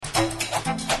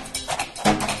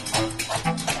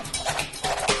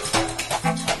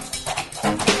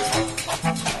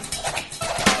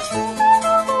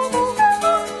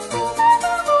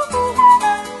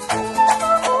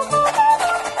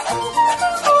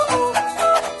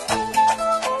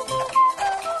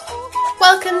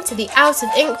Welcome to the Out of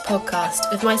Ink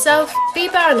podcast with myself, Bea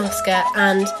Baranowska,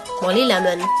 and Molly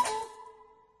Lemon.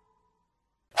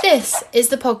 This is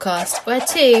the podcast where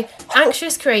two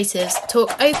anxious creatives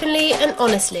talk openly and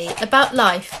honestly about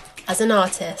life as an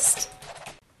artist.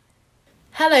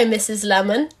 Hello, Mrs.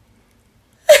 Lemon.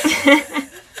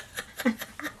 I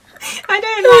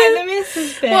don't like the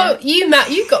Mrs. bit. Well,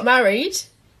 you got married.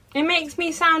 It makes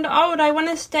me sound old. I want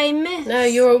to stay Miss. No,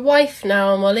 you're a wife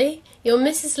now, Molly. You're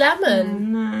Mrs.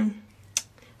 Lemon. No.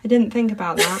 I didn't think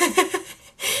about that.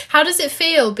 How does it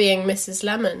feel being Mrs.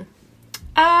 Lemon?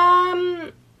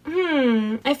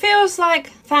 It feels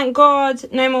like, thank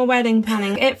God, no more wedding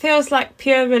planning. It feels like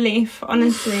pure relief,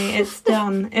 honestly. It's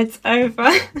done. It's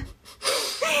over.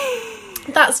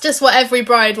 That's just what every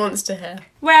bride wants to hear.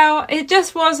 Well, it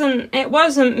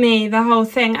wasn't me, the whole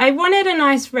thing. I wanted a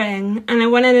nice ring and I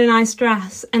wanted a nice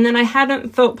dress, and then I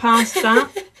hadn't thought past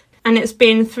that. And it's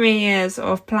been 3 years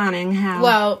of planning hell.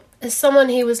 Well, as someone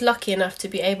who was lucky enough to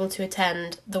be able to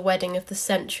attend the wedding of the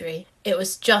century, it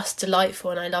was just delightful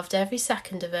and I loved every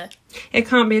second of it. It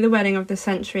can't be the wedding of the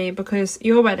century because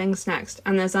your wedding's next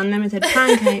and there's unlimited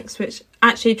pancakes, which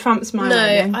actually trumps my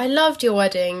wedding. No, I loved your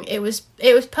wedding. It was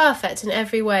perfect in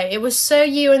every way. It was so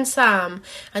you and Sam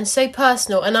and so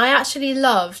personal, and I actually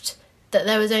loved that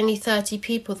there was only 30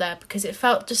 people there because it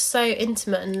felt just so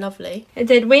intimate and lovely. It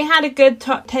did. We had a good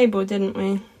top table, didn't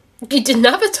we? You didn't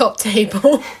have a top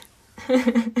table.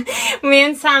 Me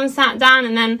and Sam sat down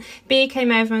and then Bea came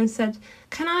over and said,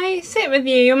 "Can I sit with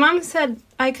you? Your mum said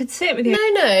I could sit with you."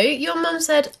 No, your mum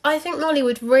said, "I think Molly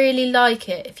would really like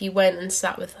it if you went and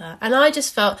sat with her." And I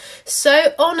just felt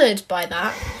so honoured by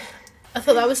that. I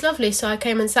thought that was lovely, so I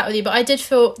came and sat with you. But I did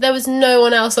feel there was no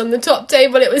one else on the top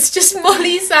table. It was just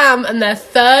Molly, Sam, and their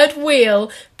third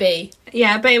wheel, Bea.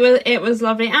 Yeah, but it was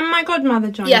lovely. And my godmother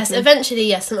joined Yes, me. eventually,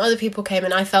 yes, some other people came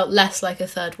and I felt less like a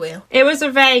third wheel. It was a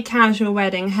very casual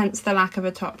wedding, hence the lack of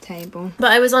a top table.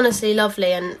 But it was honestly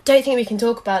lovely, and don't think we can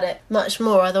talk about it much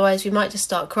more, otherwise we might just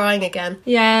start crying again.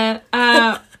 Yeah,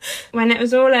 when it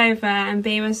was all over and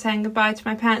Bea was saying goodbye to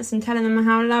my parents and telling them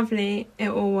how lovely it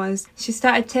all was, she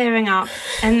started tearing up,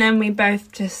 and then we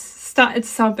both just started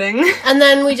sobbing. And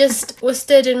then we just were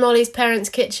stood in Molly's parents'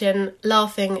 kitchen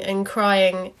laughing and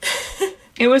crying.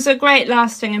 It was a great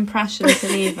lasting impression to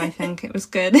leave, I think. It was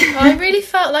good. I really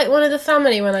felt like one of the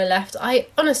family when I left. I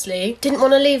honestly didn't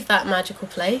want to leave that magical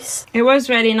place. It was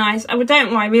really nice. Oh,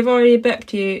 don't worry, we've already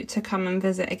booked you to come and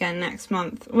visit again next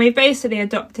month. We've basically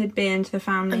adopted Bea into the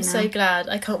family I'm now. so glad.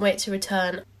 I can't wait to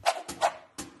return.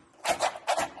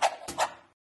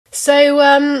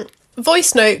 So,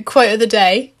 voice note quote of the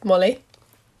day, Molly.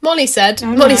 Molly said,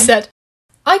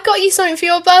 "I got you something for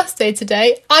your birthday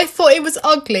today. I thought it was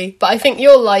ugly, but I think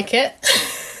you'll like it."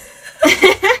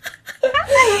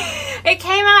 It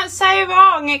came out so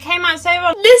wrong.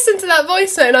 Listen to that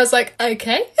voice note and I was like,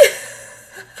 okay.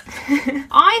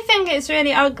 I think it's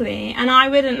really ugly and I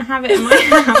wouldn't have it in my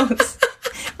house.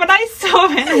 But I saw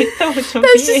it and I thought of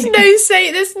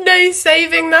you. There's no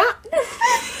saving that.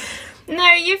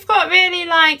 No, you've got really,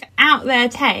 out there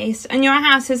taste, and your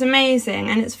house is amazing,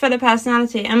 and it's full of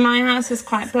personality, and my house is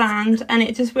quite bland, and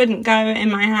it just wouldn't go in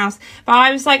my house. But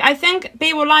I was like, I think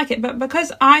Bea will like it, but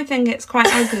because I think it's quite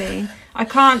ugly, I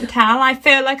can't tell. I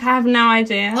feel like I have no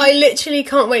idea. I literally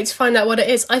can't wait to find out what it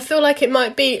is. I feel like it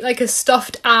might be like a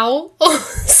stuffed owl, or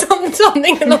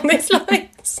something along those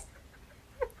lines.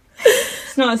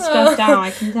 It's not a stuffed owl,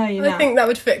 I can tell you that. I think that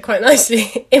would fit quite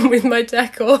nicely in with my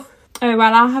decor. Oh,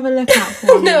 well, I'll have a look out for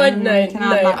you. No, I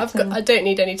don't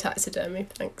need any taxidermy,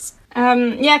 thanks.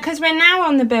 Yeah, because we're now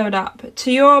on the build-up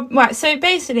to your... Well, so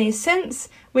basically, since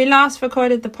we last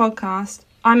recorded the podcast,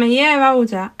 I'm a year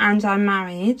older and I'm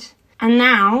married. And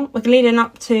now, we're leading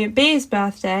up to Bea's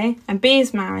birthday and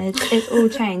Bea's marriage. It's all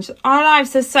changed. Our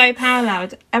lives are so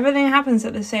paralleled. Everything happens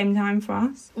at the same time for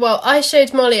us. Well, I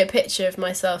showed Molly a picture of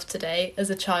myself today as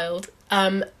a child.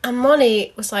 And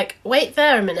Molly was like, wait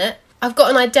there a minute. I've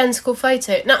got an identical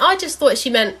photo. Now, I just thought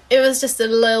she meant it was just a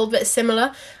little bit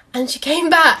similar. And she came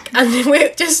back and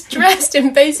we're just dressed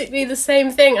in basically the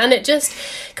same thing. And it just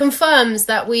confirms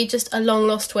that we just are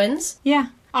long-lost twins. Yeah,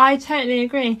 I totally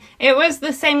agree. It was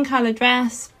the same colour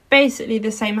dress, basically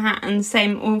the same hat and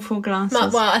same awful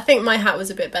glasses. Well, I think my hat was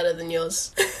a bit better than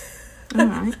yours. All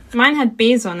right. Mine had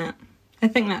bees on it. I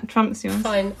think that trumps yours.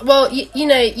 Fine. Well, you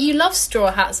know, you love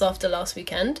straw hats after last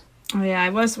weekend. Oh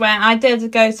yeah, I did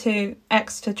go to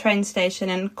Exeter train station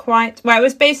and it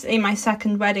was basically my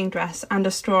second wedding dress and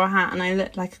a straw hat, and I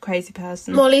looked like a crazy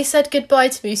person. Molly said goodbye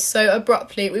to me so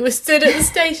abruptly. We were stood at the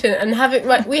station and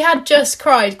we had just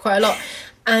cried quite a lot,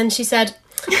 and she said,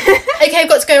 "Okay, I've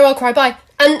got to go, I'll cry, bye,"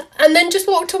 and then just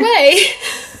walked away.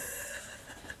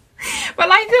 But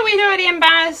like that, we'd already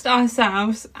embarrassed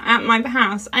ourselves at my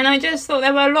house, and I just thought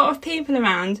there were a lot of people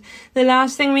around. The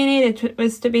last thing we needed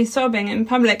was to be sobbing in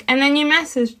public. And then you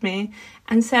messaged me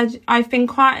and said, I've been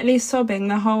quietly sobbing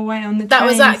the whole way on the train. That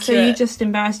was accurate. So you just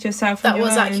embarrassed yourself on your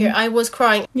own. Accurate. I was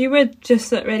crying. You would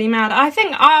just look really mad. I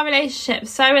think our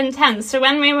relationship's so intense. So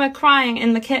when we were crying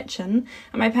in the kitchen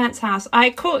at my parents' house,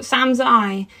 I caught Sam's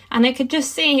eye and I could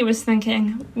just see he was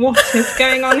thinking, what is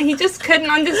going on? He just couldn't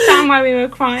understand why we were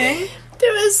crying.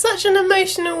 It was such an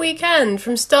emotional weekend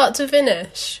from start to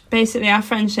finish. Basically, our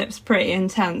friendship's pretty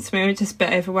intense. We were just a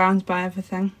bit overwhelmed by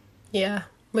everything. Yeah,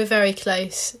 we're very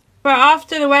close. But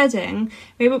after the wedding,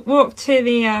 we walked to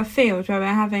the field where we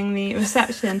were having the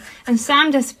reception, and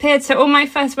Sam disappeared, so all my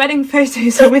first wedding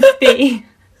photos are with B.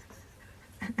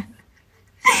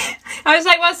 I was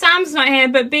like, well, Sam's not here,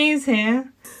 but B's here.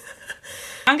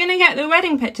 I'm going to get the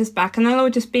wedding pictures back, and they'll all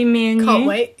just be me and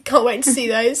you. Can't wait to see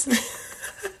those.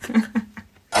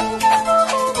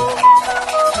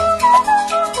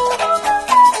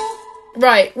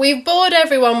 Right, we've bored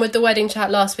everyone with the wedding chat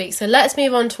last week, so let's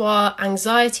move on to our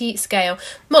anxiety scale.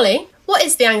 Molly, what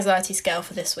is the anxiety scale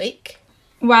for this week?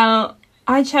 Well,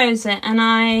 I chose it, and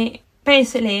I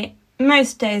basically,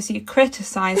 most days you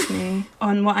criticise me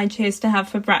on what I choose to have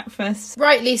for breakfast.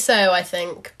 Rightly so, I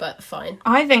think, but fine.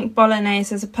 I think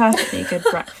bolognese is a perfectly good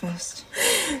breakfast.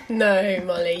 No,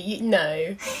 Molly,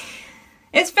 no.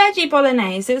 It's veggie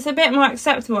bolognese, it's a bit more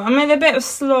acceptable, and with a bit of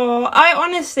slaw. I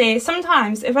honestly,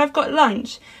 sometimes, if I've got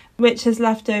lunch, which is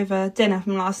leftover dinner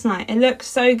from last night, it looks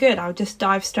so good, I'll just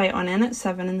dive straight on in at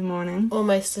 7 in the morning.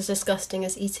 Almost as disgusting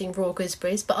as eating raw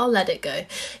gooseberries, but I'll let it go.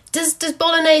 Does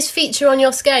bolognese feature on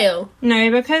your scale?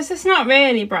 No, because it's not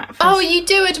really breakfast. Oh, you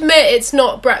do admit it's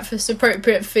not breakfast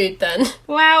appropriate food then?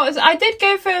 Well, I did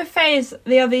go through a phase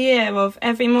the other year of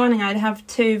every morning I'd have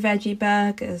 2 veggie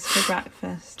burgers for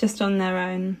breakfast, just on their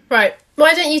own. Right,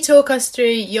 why don't you talk us through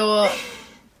your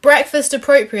breakfast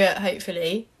appropriate,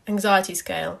 hopefully, anxiety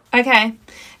scale? Okay,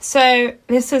 so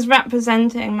this is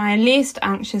representing my least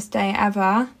anxious day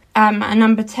ever, at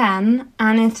number 10,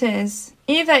 and it is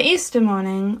either Easter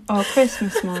morning or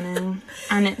Christmas morning,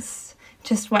 and it's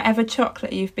just whatever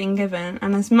chocolate you've been given,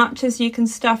 and as much as you can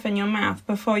stuff in your mouth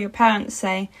before your parents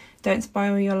say, don't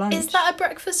spoil your lunch. Is that a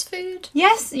breakfast food?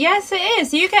 Yes, it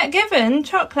is. You get given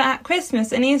chocolate at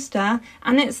Christmas and Easter,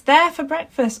 and it's there for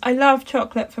breakfast. I love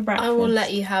chocolate for breakfast. I will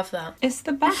let you have that. It's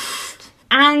the best.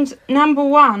 And number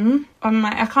 1 on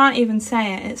I can't even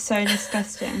say it, it's so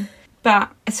disgusting. But,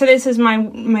 so this is my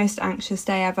most anxious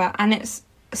day ever, and it's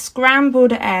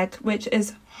scrambled egg, which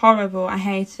is horrible, I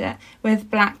hate it, with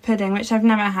black pudding, which I've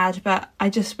never had, but I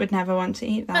just would never want to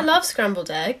eat that. I love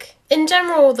scrambled egg. In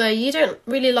general, though, you don't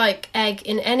really like egg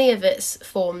in any of its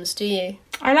forms, do you?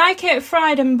 I like it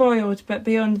fried and boiled, but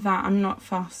beyond that, I'm not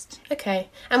fussed. Okay.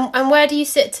 And where do you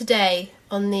sit today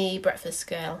on the breakfast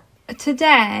scale?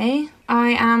 Today, I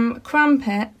am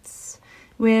crumpets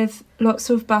with lots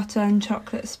of butter and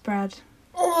chocolate spread.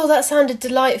 Oh, that sounded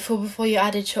delightful before you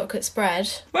added chocolate spread.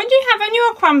 What do you have on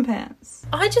your crumpets?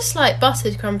 I just like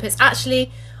buttered crumpets.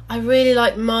 Actually, I really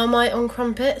like Marmite on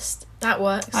crumpets. That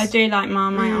works. I do like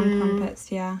Marmite on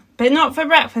crumpets, yeah. But not for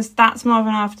breakfast, that's more of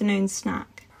an afternoon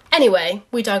snack. Anyway,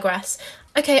 we digress.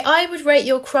 Okay, I would rate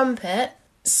your crumpet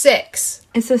 6.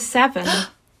 It's a 7.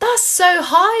 That's so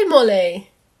high, Molly.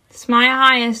 It's my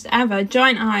highest ever,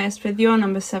 joint highest with your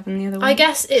number 7 the other week. I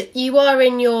guess you are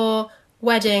in your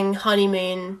wedding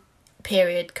honeymoon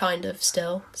period kind of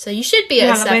still, so you should be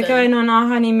at a 7. We're going on our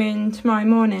honeymoon tomorrow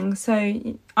morning, so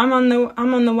I'm on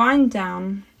the wind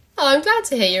down. Oh, I'm glad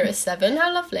to hear you're at 7.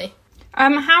 How lovely.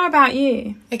 How about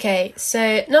you? Okay,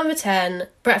 so number 10,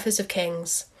 breakfast of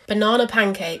kings, banana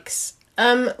pancakes.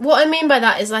 What I mean by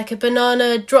that is like a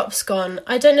banana drop scone.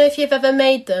 I don't know if you've ever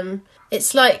made them.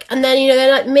 It's like, and then,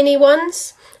 they're like mini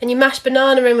ones, and you mash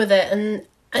banana in with it, and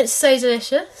it's so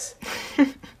delicious.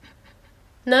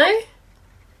 No?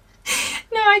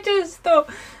 No, I just thought,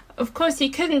 of course,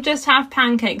 you couldn't just have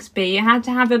pancakes, B. You had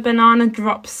to have a banana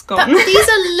drop scone. These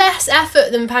are less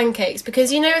effort than pancakes,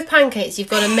 because, with pancakes, you've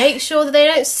got to make sure that they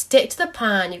don't stick to the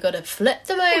pan. You've got to flip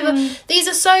them over. These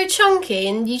are so chunky,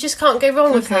 and you just can't go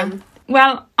wrong with them.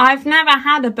 Well, I've never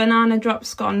had a banana drop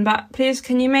scone, but please,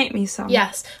 can you make me some?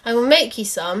 Yes, I will make you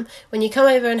some when you come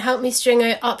over and help me string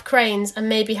up cranes and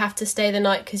maybe have to stay the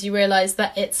night because you realise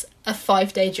that it's a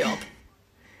 5-day job.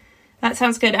 That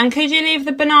sounds good. And could you leave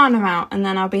the banana out and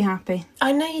then I'll be happy?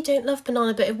 I know you don't love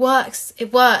banana, but it works.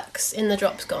 It works in the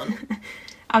drop scone.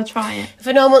 I'll try it. If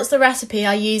anyone wants the recipe,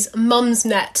 I use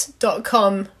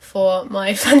mumsnet.com for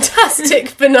my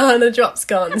fantastic banana drop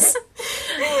scones.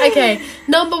 Okay,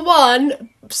 number 1,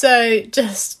 so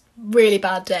just really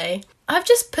bad day. I've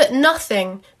just put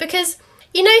nothing because,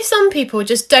 you know, some people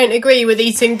just don't agree with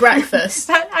eating breakfast.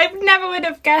 I never would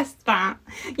have guessed that.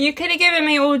 You could have given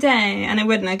me all day and I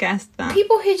wouldn't have guessed that.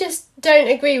 People who just don't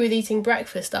agree with eating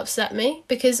breakfast upset me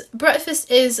because breakfast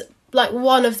is like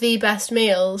one of the best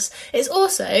meals. It's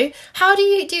also, how do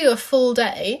you do a full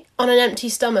day on an empty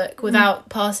stomach without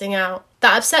passing out?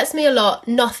 That upsets me a lot.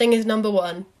 Nothing is number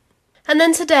one. And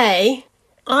then today,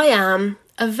 I am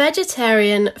a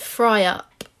vegetarian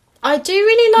fry-up. I do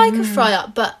really like a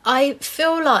fry-up, but I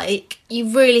feel like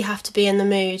you really have to be in the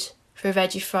mood for a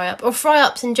veggie fry-up. Or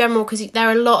fry-ups in general, because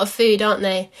they're a lot of food, aren't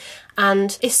they?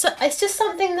 And it's just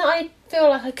something that I feel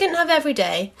like I couldn't have every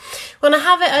day. When I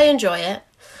have it, I enjoy it.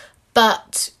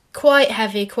 But quite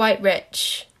heavy, quite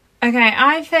rich. Okay,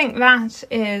 I think that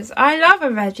is... I love a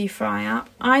veggie fry-up.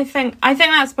 I think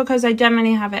that's because I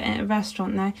generally have it in a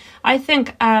restaurant, though. I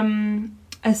think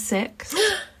a 6.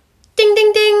 Ding,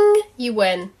 ding, ding! You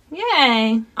win.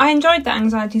 Yay! I enjoyed the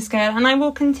anxiety scale and I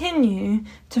will continue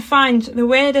to find the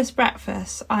weirdest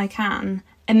breakfasts I can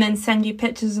and then send you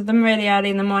pictures of them really early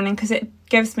in the morning because it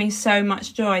gives me so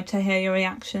much joy to hear your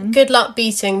reaction. Good luck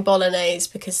beating bolognese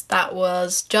because that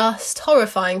was just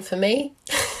horrifying for me.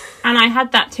 And I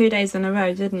had that 2 days in a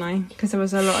row, didn't I? Because there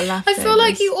was a lot of leftovers. I feel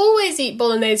like you always eat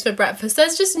bolognese for breakfast.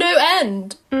 There's just no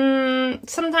end.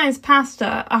 Sometimes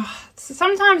pasta.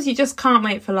 Sometimes you just can't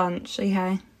wait for lunch,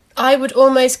 okay? I would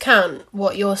almost count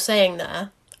what you're saying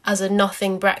there as a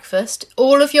nothing breakfast.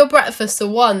 All of your breakfasts are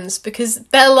ones because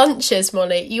they're lunches,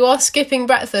 Molly. You are skipping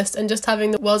breakfast and just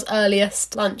having the world's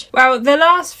earliest lunch. Well, the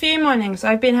last few mornings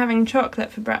I've been having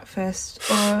chocolate for breakfast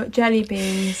or jelly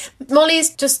beans.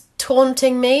 Molly's just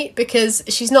taunting me because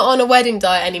she's not on a wedding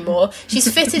diet anymore.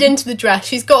 She's fitted into the dress,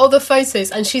 she's got all the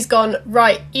photos and she's gone,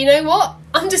 right, you know what?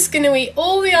 I'm just going to eat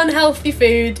all the unhealthy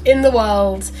food in the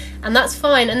world and that's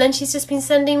fine. And then she's just been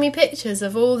sending me pictures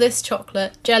of all this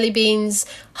chocolate, jelly beans,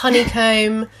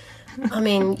 honeycomb. I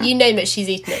mean, you name it, she's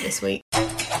eaten it this week.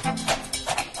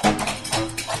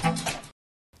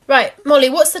 Right,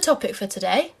 Molly, what's the topic for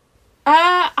today?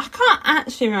 I can't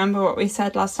actually remember what we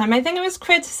said last time. I think it was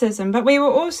criticism, but we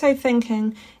were also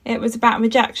thinking it was about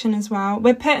rejection as well.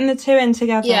 We're putting the two in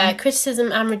together. Yeah,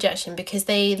 criticism and rejection because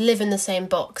they live in the same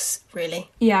box,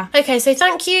 really. Yeah. Okay, so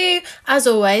thank you, as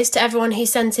always, to everyone who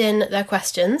sent in their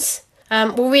questions.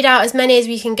 We'll read out as many as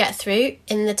we can get through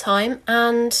in the time,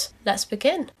 and let's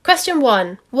begin. Question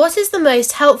 1. What is the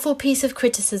most helpful piece of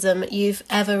criticism you've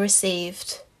ever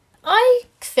received? I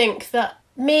think that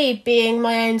me being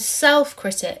my own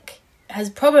self-critic has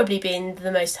probably been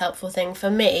the most helpful thing for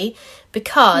me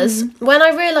because when I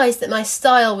realised that my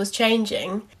style was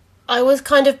changing, I was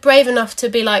kind of brave enough to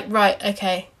be like, right,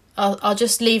 okay, I'll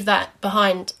just leave that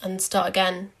behind and start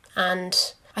again. And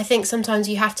I think sometimes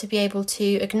you have to be able to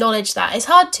acknowledge that. It's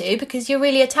hard to because you're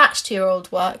really attached to your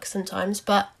old work sometimes,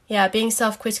 but yeah, being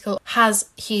self-critical has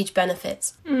huge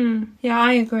benefits. Yeah,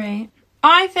 I agree.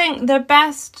 I think the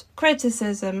best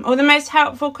criticism, or the most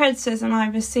helpful criticism I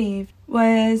received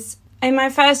was in my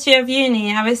first year of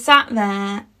uni. I was sat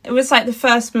there, it was like the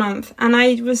first month, and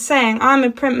I was saying, I'm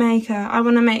a printmaker, I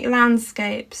want to make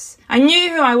landscapes. I knew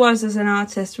who I was as an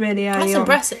artist really early on.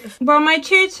 That's impressive. Well, my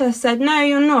tutor said, no,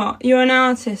 you're not. You're an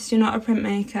artist, you're not a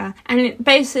printmaker. And it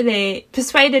basically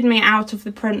persuaded me out of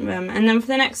the print room. And then for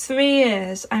the next 3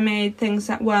 years, I made things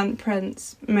that weren't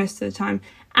prints most of the time.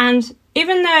 And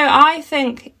even though I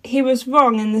think he was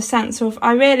wrong in the sense of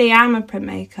I really am a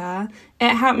printmaker,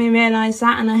 it helped me realise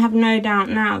that, and I have no doubt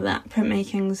now that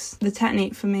printmaking's the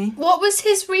technique for me. What was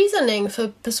his reasoning for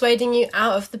persuading you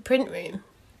out of the print room?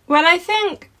 Well, I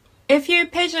think if you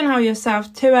pigeonhole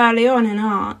yourself too early on in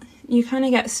art, you kind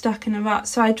of get stuck in a rut.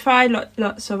 So I tried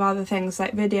lots of other things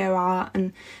like video art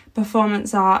and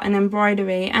performance art and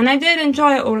embroidery, and I did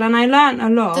enjoy it all and I learnt a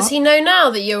lot. Does he know now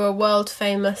that you're a world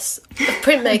famous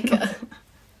printmaker?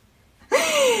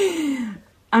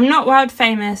 I'm not world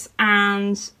famous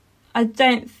and I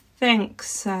don't think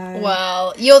so.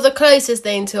 Well, you're the closest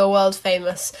thing to a world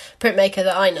famous printmaker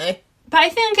that I know. But I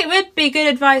think it would be good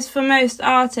advice for most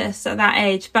artists at that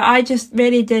age, but I just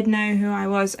really did know who I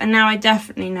was, and now I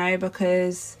definitely know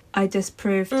because I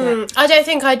disproved it. I don't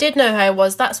think I did know who I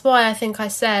was. That's why I think I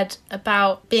said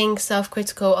about being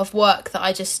self-critical of work that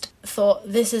I just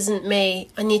thought, this isn't me.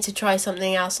 I need to try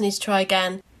something else. I need to try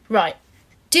again. Right.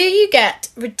 Do you get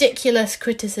ridiculous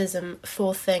criticism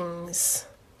for things?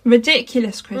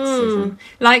 Ridiculous criticism?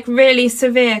 Like really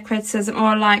severe criticism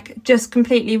or like just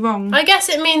completely wrong? I guess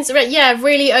it means, yeah,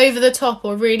 really over the top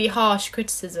or really harsh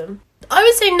criticism. I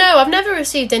would say no, I've never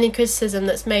received any criticism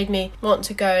that's made me want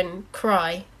to go and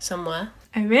cry somewhere.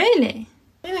 Oh, really?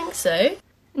 I think so.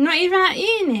 Not even at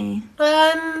uni?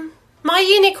 My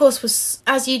uni course was,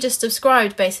 as you just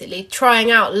described, basically trying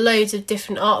out loads of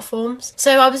different art forms.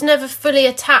 So I was never fully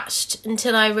attached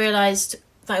until I realised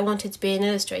that I wanted to be an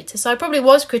illustrator. So I probably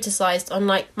was criticised on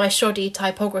like my shoddy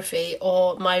typography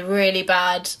or my really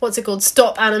bad,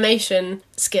 stop animation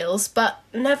skills, but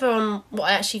never on what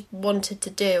I actually wanted to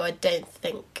do, I don't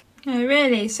think. Oh,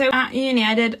 really? So at uni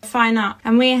I did fine art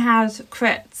and we had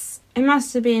crits. It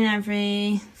must have been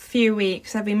every few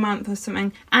weeks, every month or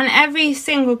something. And every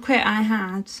single crit I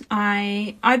had,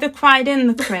 I either cried in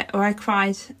the crit or I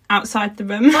cried outside the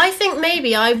room. I think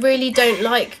maybe I really don't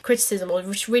like criticism or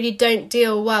really don't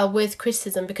deal well with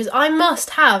criticism because I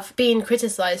must have been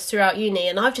criticised throughout uni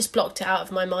and I've just blocked it out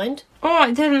of my mind. Or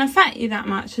it didn't affect you that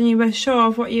much and you were sure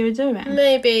of what you were doing.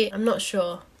 Maybe, I'm not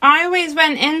sure. I always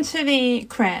went into the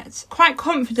crit quite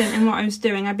confident in what I was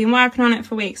doing. I'd been working on it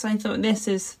for weeks. I thought, this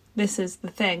is the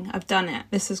thing. I've done it.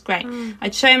 This is great.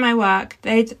 I'd show my work.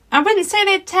 I wouldn't say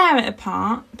they'd tear it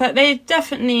apart, but they'd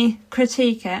definitely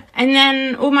critique it. And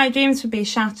then all my dreams would be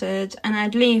shattered and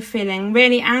I'd leave feeling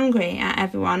really angry at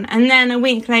everyone. And then a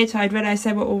week later, I'd realise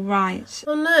they were all right.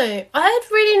 Oh no. I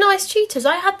had really nice tutors.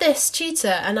 I had this tutor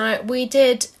and we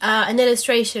did an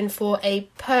illustration for a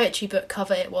poetry book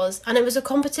cover and it was a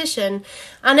competition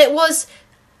and it was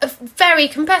a very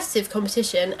competitive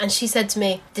competition, and she said to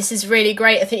me, "This is really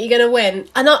great, I think you're going to win."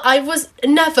 And I was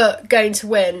never going to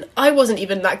win. I wasn't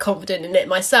even that confident in it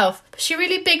myself. But she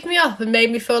really bigged me up and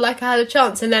made me feel like I had a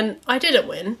chance, and then I didn't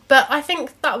win. But I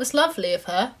think that was lovely of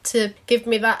her to give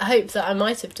me that hope that I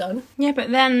might have done. Yeah, but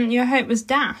then your hope was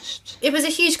dashed. It was a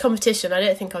huge competition. I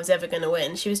don't think I was ever going to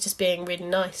win. She was just being really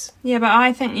nice. Yeah, but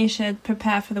I think you should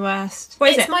prepare for the worst. What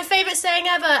is it? It's my favourite saying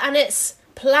ever, and it's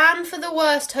plan for the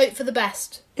worst, hope for the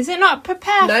best. Is it not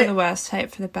prepare for the worst,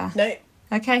 hope for the best? No.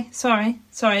 Okay, sorry,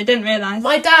 I didn't realise.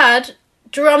 My dad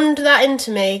drummed that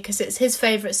into me because it's his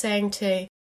favourite saying too.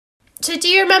 So do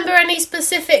you remember any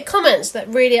specific comments that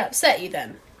really upset you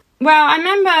then? Well, I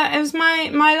remember it was my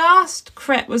last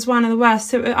crit was one of the worst.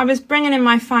 So I was bringing in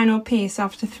my final piece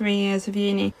after 3 years of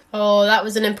uni. Oh, that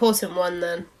was an important one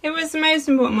then. It was the most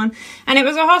important one. And it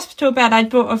was a hospital bed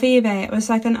I'd bought off eBay. It was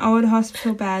like an old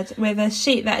hospital bed with a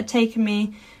sheet that had taken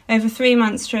me over 3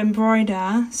 months to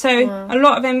embroider. So a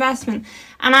lot of investment.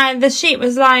 And the sheet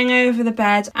was lying over the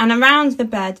bed, and around the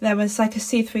bed there was like a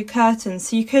see-through curtain.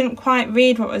 So you couldn't quite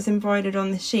read what was embroidered on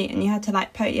the sheet and you had to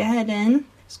like poke your head in.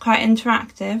 It's quite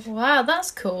interactive. Wow, that's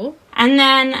cool. And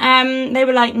then they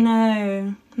were like,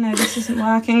 no, this isn't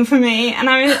working for me. And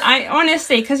I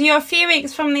honestly, because you're a few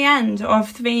weeks from the end of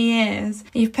 3 years,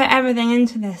 you've put everything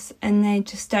into this and they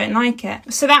just don't like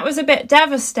it. So that was a bit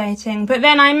devastating. But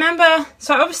then I remember,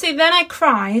 so obviously then I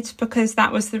cried because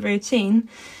that was the routine.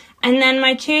 And then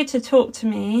my tutor talked to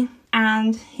me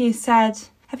and he said,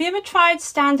 "Have you ever tried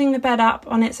standing the bed up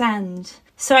on its end?"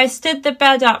 So I stood the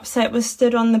bed up so it was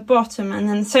stood on the bottom, and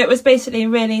then so it was basically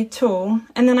really tall.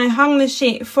 And then I hung the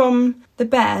sheet from the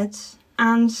bed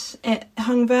and it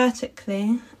hung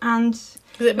vertically, and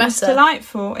it was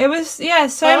delightful. It was,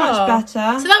 so much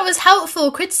better. So that was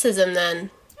helpful criticism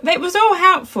then? It was all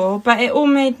helpful, but it all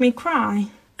made me cry.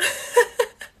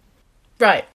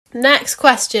 Right, next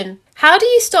question. How do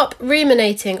you stop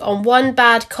ruminating on one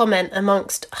bad comment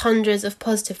amongst hundreds of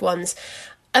positive ones?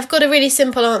 I've got a really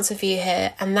simple answer for you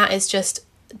here, and that is just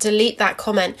delete that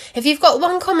comment. If you've got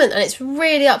one comment and it's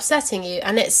really upsetting you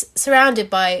and it's surrounded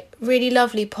by really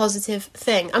lovely positive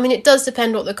thing, I mean, it does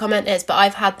depend what the comment is, but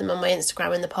I've had them on my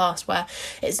Instagram in the past where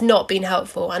it's not been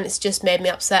helpful and it's just made me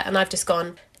upset and I've just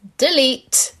gone,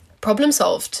 delete, problem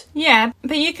solved. Yeah,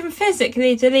 but you can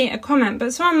physically delete a comment,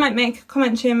 but someone might make a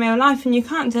comment to you in real life and you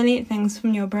can't delete things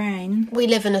from your brain. We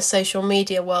live in a social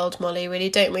media world, Molly, really,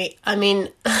 don't we? I mean,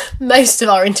 most of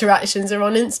our interactions are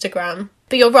on Instagram.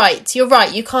 But you're right,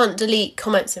 you can't delete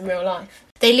comments in real life.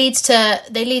 They lead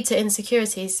to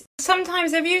insecurities.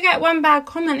 Sometimes if you get one bad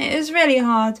comment, it is really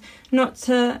hard not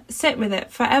to sit with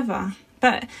it forever.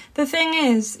 But the thing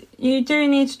is, you do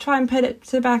need to try and put it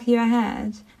to the back of your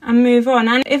head and move on.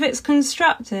 And if it's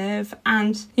constructive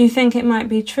and you think it might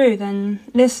be true, then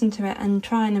listen to it and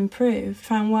try and improve,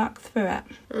 try and work through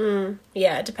it.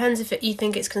 Yeah, it depends if you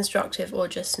think it's constructive or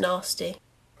just nasty.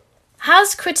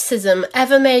 Has criticism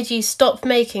ever made you stop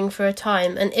making for a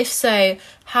time? And if so,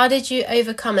 how did you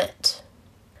overcome it?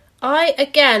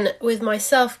 With my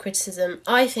self-criticism,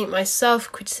 I think my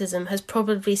self-criticism has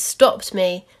probably stopped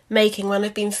me making when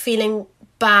I've been feeling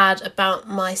bad about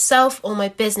myself or my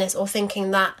business, or thinking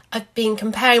that I've been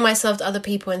comparing myself to other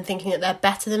people and thinking that they're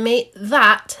better than me.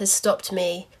 That has stopped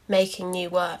me making new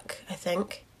work, I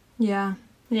think. Yeah,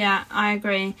 I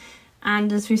agree.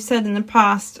 And as we've said in the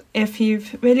past, if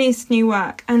you've released new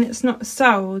work and it's not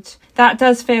sold, that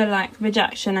does feel like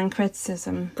rejection and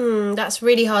criticism. That's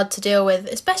really hard to deal with,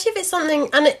 especially if it's something,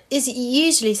 and it is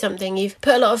usually something you've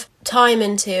put a lot of time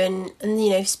into and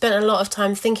you've spent a lot of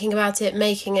time thinking about it,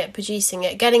 making it, producing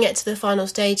it, getting it to the final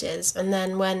stages, and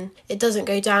then when it doesn't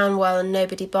go down well and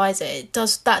nobody buys it,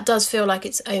 that does feel like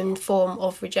its own form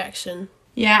of rejection.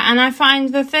 Yeah, and I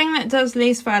find the thing that does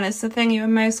least well is the thing you were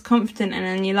most confident in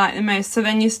and you like the most. So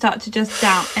then you start to just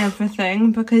doubt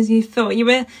everything because you thought you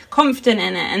were confident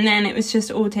in it and then it was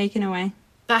just all taken away.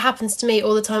 That happens to me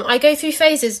all the time. I go through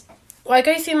phases. I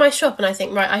go through my shop and I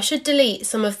think, right, I should delete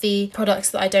some of the products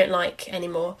that I don't like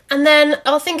anymore. And then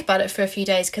I'll think about it for a few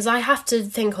days because I have to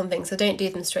think on things. I don't do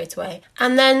them straight away.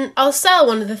 And then I'll sell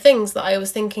one of the things that I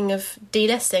was thinking of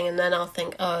delisting and then I'll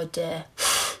think, oh dear.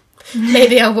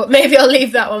 Maybe I'll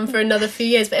leave that one for another few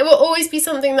years, but it will always be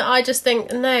something that I just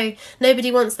think, no,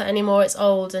 nobody wants that anymore. It's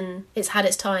old and it's had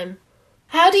its time.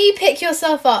 How do you pick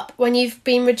yourself up when you've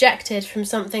been rejected from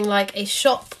something like a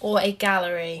shop or a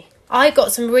gallery? I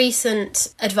got some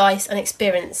recent advice and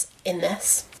experience in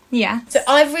this. Yeah. So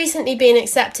I've recently been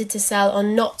accepted to sell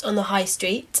on Not on the High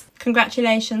Street.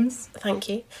 Congratulations. Thank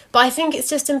you. But I think it's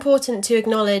just important to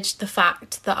acknowledge the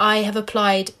fact that I have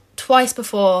applied twice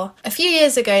before. A few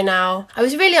years ago now, I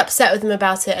was really upset with them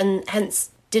about it and hence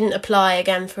didn't apply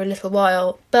again for a little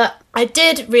while. But I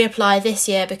did reapply this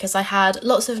year because I had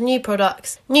lots of new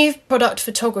product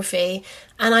photography,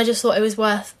 and I just thought it was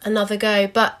worth another go.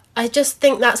 But I just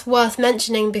think that's worth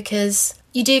mentioning because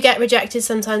you do get rejected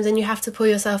sometimes and you have to pull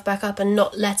yourself back up and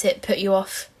not let it put you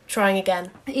off trying again.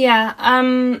 Yeah,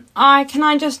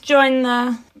 I just join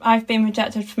the I've been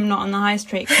rejected from Not on the High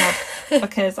Street club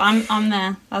because I'm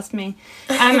there, that's me.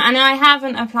 And I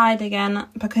haven't applied again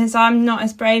because I'm not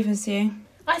as brave as you.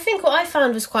 I think what I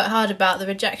found was quite hard about the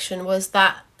rejection was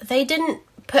that they didn't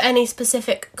put any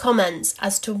specific comments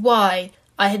as to why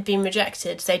I had been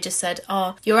rejected. They just said,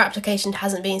 your application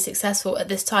hasn't been successful at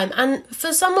this time. And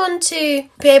for someone to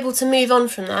be able to move on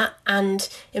from that and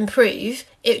improve,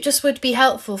 it just would be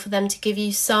helpful for them to give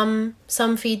you some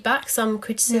feedback, some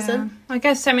criticism. Yeah. I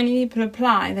guess so many people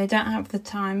apply, they don't have the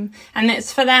time. And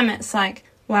it's for them, it's like,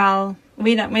 well,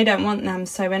 we don't want them,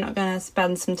 so we're not going to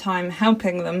spend some time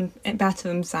helping them better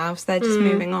themselves. They're just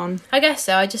moving on. I guess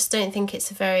so. I just don't think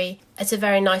it's a very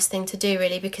nice thing to do,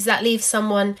 really, because that leaves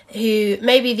someone who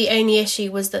maybe the only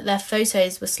issue was that their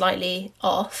photos were slightly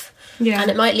off. Yeah.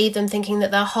 And it might leave them thinking that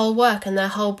their whole work and their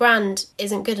whole brand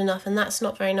isn't good enough, and that's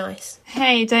not very nice.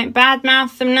 Hey, don't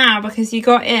badmouth them now because you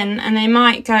got in and they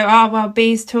might go, oh, well,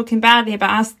 Bee's talking badly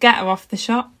about us, get her off the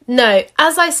shop. No,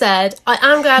 as I said, I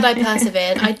am glad I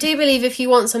persevered. I do believe if you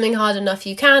want something hard enough,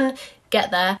 you can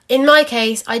get there. In my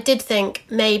case, I did think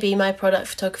maybe my product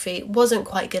photography wasn't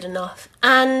quite good enough.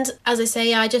 And as I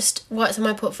say, I just worked on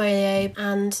my portfolio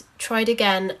and tried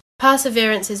again.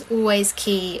 Perseverance is always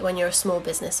key when you're a small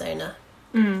business owner.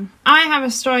 I have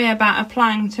a story about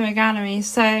applying to a gallery.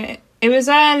 So it was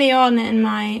early on in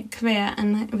my career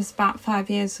and it was about 5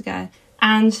 years ago.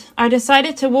 And I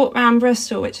decided to walk around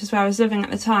Bristol, which is where I was living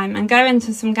at the time, and go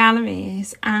into some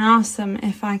galleries and ask them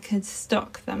if I could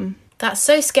stock them. That's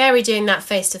so scary doing that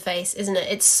face-to-face, isn't it?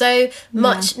 It's so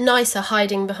much nicer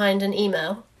hiding behind an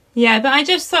email. Yeah, but I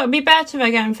just thought it'd be better if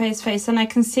I go in face-to-face and I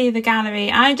can see the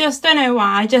gallery. I just don't know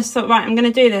why. I just thought, right, I'm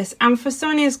going to do this. And for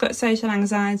someone who's got social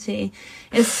anxiety,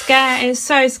 it's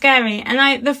so scary.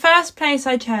 And the first place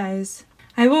I chose,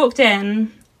 I walked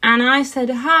in and I said,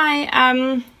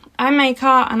 hi, I make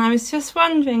art and I was just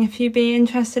wondering if you'd be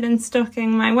interested in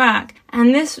stocking my work.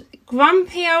 And this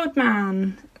grumpy old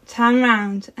man turned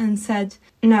round and said,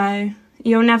 no,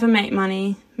 you'll never make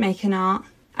money making art.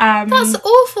 That's an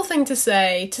awful thing to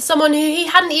say to someone who he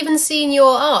hadn't even seen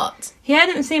your art. He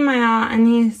hadn't seen my art and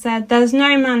he said, there's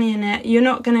no money in it, you're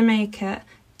not going to make it,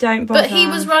 don't bother. But he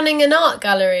was running an art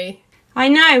gallery. I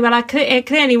know, well, it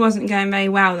clearly wasn't going very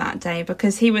well that day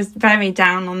because he was very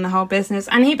down on the whole business.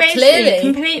 And he basically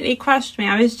completely crushed me.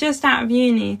 I was just out of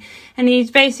uni. And he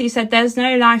basically said, there's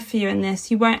no life for you in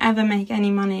this. You won't ever make any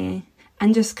money.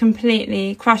 And just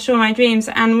completely crushed all my dreams.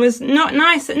 And was not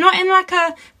nice, not in like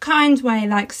a kind way,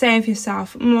 like save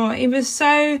yourself. More, it was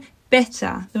so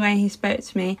bitter the way he spoke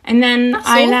to me. And then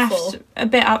I left a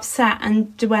bit upset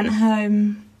and went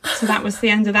home. So that was the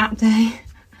end of that day.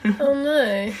 Oh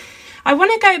no. I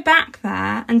want to go back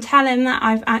there and tell him that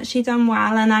I've actually done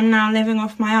well and I'm now living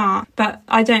off my art, but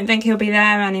I don't think he'll be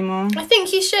there anymore. I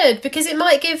think you should, because it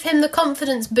might give him the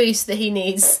confidence boost that he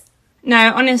needs.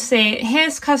 No, honestly,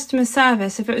 his customer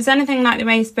service, if it was anything like the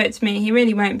way he spoke to me, he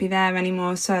really won't be there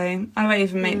anymore, so I won't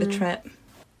even make the trip.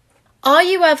 Are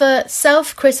you ever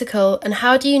self-critical, and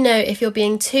how do you know if you're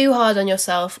being too hard on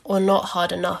yourself or not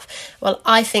hard enough? Well,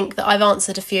 I think that I've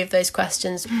answered a few of those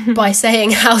questions by saying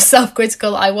how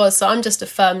self-critical I was, so I'm just a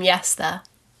firm yes there.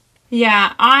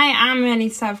 Yeah, I am really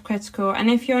self-critical,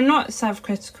 and if you're not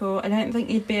self-critical, I don't think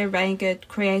you'd be a very good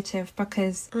creative,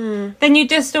 because then you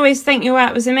just always think your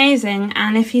work was amazing,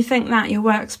 and if you think that, your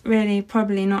work's really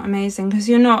probably not amazing because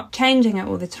you're not changing it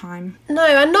all the time. No,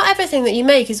 and not everything that you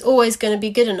make is always going to be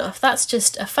good enough. That's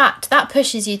just a fact. That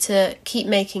pushes you to keep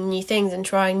making new things and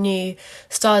trying new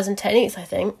styles and techniques, I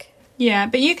think. Yeah,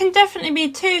 but you can definitely be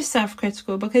too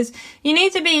self-critical, because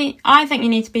I think you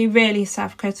need to be really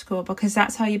self-critical, because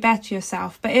that's how you better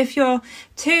yourself. But if you're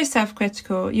too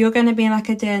self-critical, you're going to be like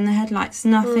a deer in the headlights.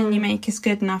 Nothing you make is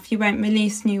good enough. You won't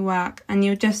release new work, and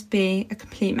you'll just be a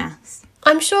complete mess.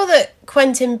 I'm sure that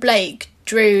Quentin Blake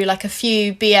drew like a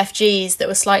few BFGs that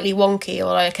were slightly wonky, or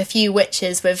like a few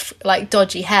witches with like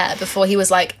dodgy hair before he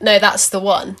was like, no, that's the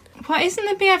one. Well, isn't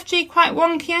the BFG quite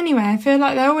wonky anyway? I feel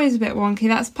like they're always a bit wonky.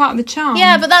 That's part of the charm.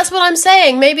 Yeah, but that's what I'm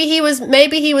saying. Maybe he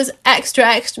was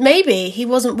extra. Maybe he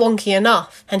wasn't wonky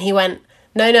enough, and he went,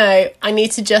 no, I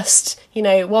need to just,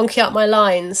 wonky up my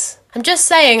lines. I'm just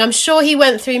saying, I'm sure he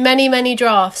went through many, many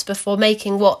drafts before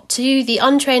making what, to the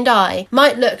untrained eye,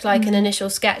 might look like an initial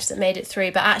sketch that made it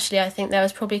through, but actually I think there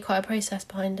was probably quite a process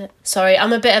behind it. Sorry,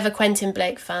 I'm a bit of a Quentin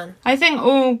Blake fan. I think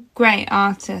all great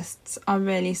artists are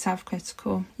really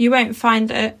self-critical. You won't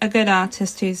find a good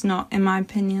artist who's not, in my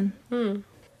opinion.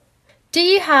 Do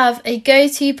you have a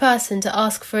go-to person to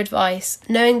ask for advice,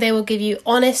 knowing they will give you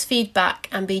honest feedback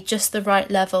and be just the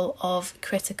right level of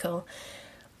critical?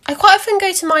 I quite often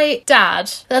go to my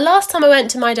dad. The last time I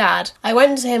went to my dad, I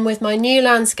went to him with my new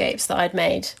landscapes that I'd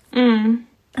made.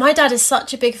 My dad is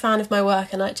such a big fan of my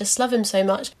work, and I just love him so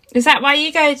much. Is that why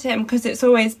you go to him? Because it's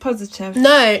always positive?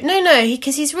 No,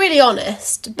 because he's really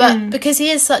honest, but because he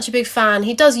is such a big fan,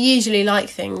 he does usually like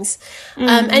things.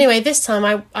 Anyway, this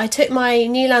time I took my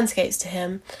new landscapes to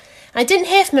him. I didn't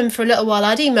hear from him for a little while.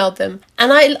 I'd emailed them,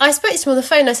 and I spoke to him on the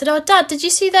phone. I said, "Oh, Dad, did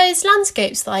you see those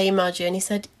landscapes that I emailed you?" And he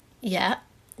said, Yeah,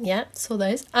 saw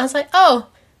those. I was like, "Oh,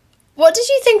 what did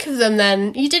you think of them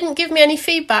then? You didn't give me any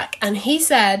feedback." And he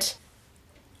said,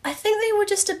 "I think they were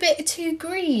just a bit too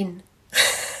green."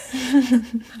 I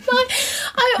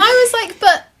was like,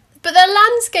 but they're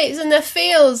landscapes and they're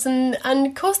fields, and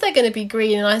of course they're going to be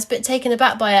green. And I was a bit taken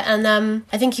aback by it, and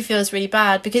I think he feels really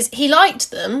bad because he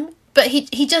liked them, but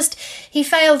he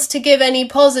failed to give any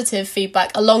positive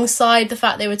feedback alongside the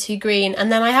fact they were too green.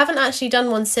 And then I haven't actually done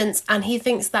one since, and he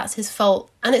thinks that's his fault.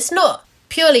 And it's not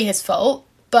purely his fault,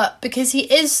 but because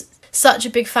he is such a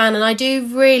big fan, and I do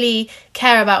really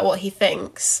care about what he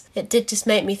thinks, it did just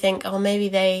make me think, oh, maybe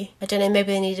they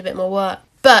need a bit more work.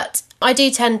 But I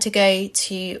do tend to go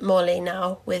to Molly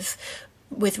now with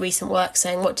recent work,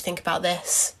 saying, what do you think about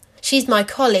this? She's my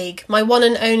colleague, my one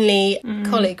and only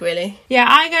colleague, really. Yeah,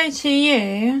 I go to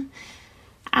you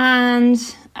and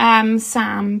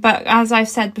Sam, but as I've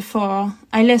said before,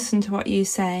 I listen to what you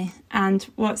say, and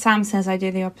what Sam says, I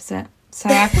do the opposite. So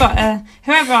I've got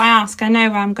whoever I ask, I know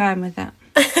where I'm going with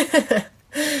it.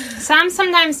 Sam's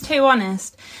sometimes too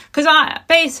honest, because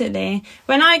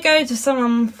when I go to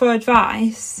someone for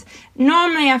advice,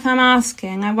 normally if I'm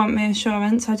asking, I want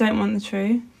reassurance, I don't want the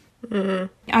truth.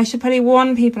 I should probably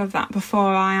warn people of that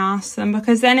before I ask them,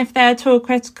 because then if they're at all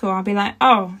critical, I'll be like,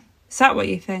 oh, is that what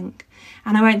you think?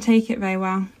 And I won't take it very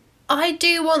well. I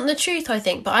do want the truth, I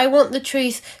think, but I want the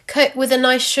truth with a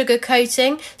nice sugar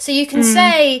coating. So you can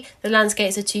say the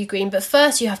landscapes are too green, but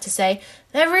first you have to say,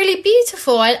 they're really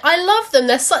beautiful. I love them.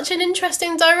 They're such an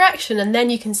interesting direction. And then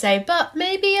you can say, but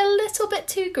maybe a little bit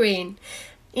too green.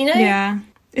 Yeah.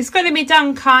 It's got to be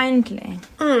done kindly.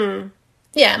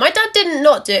 Yeah, my dad didn't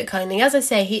not do it kindly. As I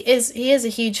say, he is a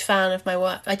huge fan of my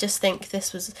work. I just think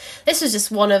this was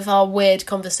just one of our weird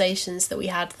conversations that we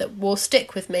had that will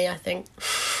stick with me, I think.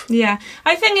 Yeah,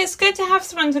 I think it's good to have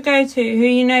someone to go to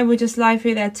who will just lie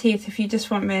through their teeth if you just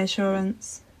want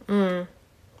reassurance. I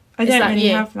don't really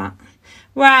have that.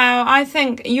 Well, I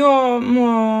think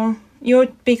you'll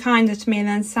be kinder to me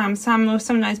than Sam. Sam will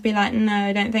sometimes be like, no,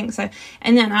 I don't think so.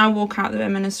 And then I'll walk out the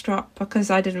room in a strop because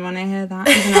I didn't want to hear that,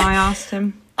 even though I asked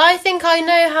him. I think I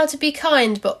know how to be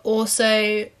kind, but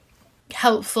also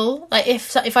helpful. Like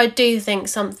if I do think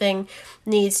something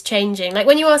needs changing, like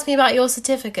when you asked me about your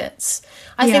certificates,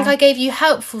 I think I gave you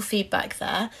helpful feedback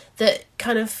there that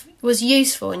kind of was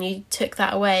useful and you took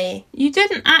that away. You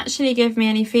didn't actually give me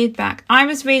any feedback. I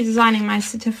was redesigning my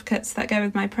certificates that go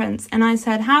with my prints, and I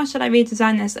said, how should I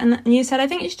redesign this? And you said, I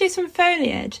think you should do some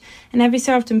foliage, and every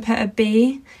so often put a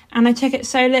bee. And I took it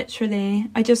so literally.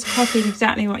 I just copied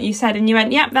exactly what you said, and you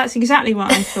went, yep, that's exactly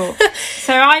what I thought.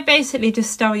 So I basically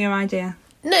just stole your idea.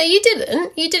 No, you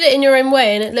didn't. You did it in your own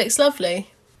way and it looks lovely.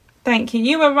 Thank you.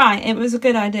 You were right. It was a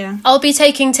good idea. I'll be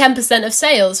taking 10% of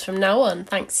sales from now on.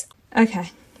 Thanks.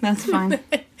 Okay, that's fine.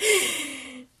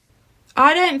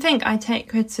 I don't think I take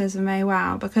criticism very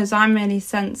well because I'm really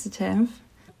sensitive.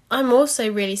 I'm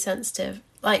also really sensitive.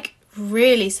 Like,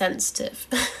 really sensitive.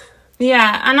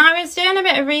 Yeah, and I was doing a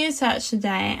bit of research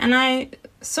today and I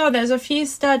saw there's a few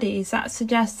studies that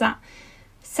suggest that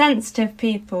sensitive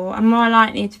people are more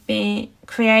likely to be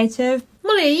creative.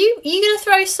 Molly, are you going to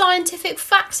throw scientific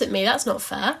facts at me? That's not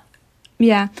fair.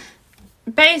 Yeah.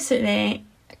 Basically,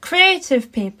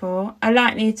 creative people are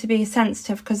likely to be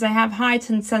sensitive because they have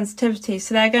heightened sensitivity.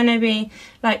 So they're going to be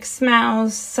like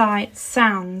smells, sights,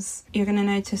 sounds. You're going to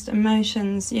notice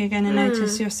emotions. You're going to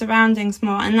notice your surroundings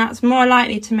more. And that's more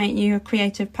likely to make you a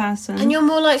creative person. And you're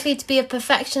more likely to be a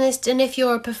perfectionist. And if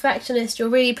you're a perfectionist, you're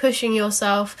really pushing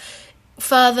yourself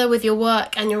further with your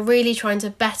work and you're really trying to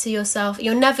better yourself.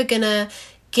 You're never going to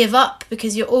give up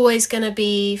because you're always going to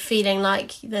be feeling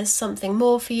like there's something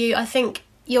more for you. I think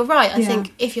you're right. I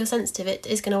think if you're sensitive, it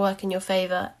is going to work in your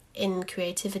favour in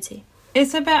creativity.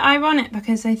 It's a bit ironic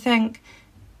because I think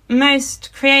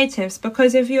most creatives,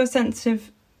 because if you're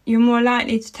sensitive, you're more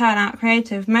likely to turn out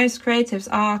creative. Most creatives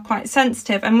are quite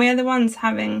sensitive and we're the ones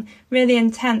having really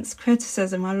intense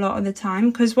criticism a lot of the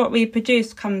time because what we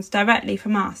produce comes directly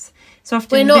from us. It's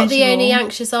often We're not visual. the only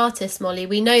anxious artists, Molly.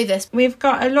 We know this. We've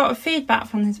got a lot of feedback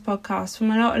from this podcast from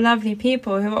a lot of lovely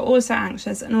people who are also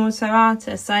anxious and also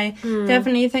artists. I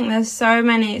definitely think there's so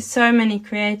many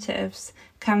creatives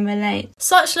can relate.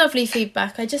 Such lovely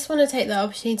feedback. I just want to take the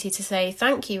opportunity to say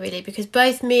thank you, really, because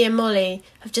both me and Molly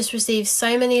have just received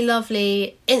so many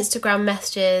lovely Instagram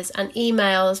messages and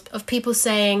emails of people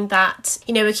saying that,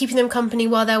 you know, we're keeping them company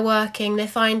while they're working. They're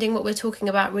finding what we're talking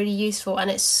about really useful,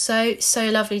 and it's so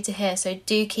lovely to hear. So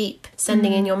do keep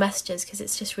sending in your messages because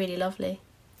it's just really lovely.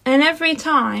 And every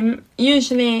time,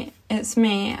 usually it's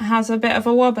me, has a bit of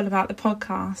a wobble about the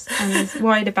podcast and is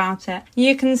worried about it.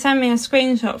 You can send me a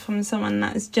screenshot from someone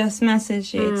that has just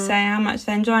messaged you to say how much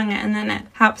they're enjoying it, and then it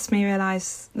helps me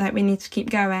realise that we need to keep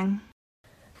going.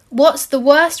 What's the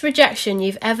worst rejection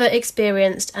you've ever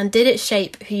experienced, and did it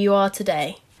shape who you are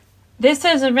today? This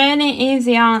is a really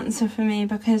easy answer for me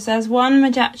because there's one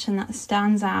rejection that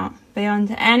stands out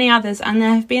beyond any others, and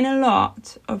there have been a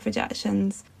lot of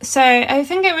rejections. So I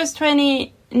think it was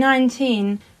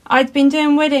 2019. I'd been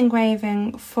doing wood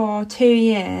engraving for 2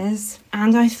 years,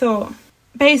 and I thought,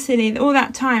 basically all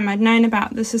that time I'd known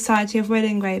about the Society of Wood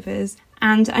Engravers,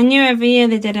 and I knew every year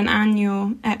they did an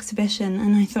annual exhibition,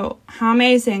 and I thought, how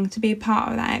amazing to be part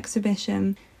of that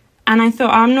exhibition. And I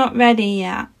thought, I'm not ready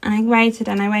yet. And I waited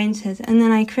and I waited. And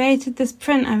then I created this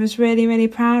print I was really, really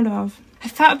proud of. I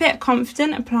felt a bit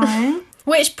confident applying.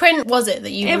 Which print was it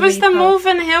that you were It was really the proud?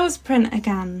 Malvern Hills print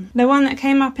again. The one that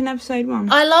came up in episode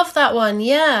 1. I love that one,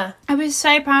 yeah. I was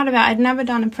so proud of it. I'd never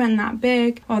done a print that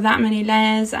big or that many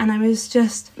layers. And I was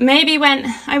just... I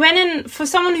went in... For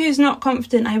someone who's not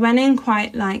confident, I went in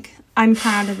quite like... I'm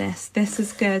proud of this. This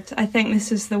is good. I think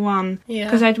this is the one. Yeah.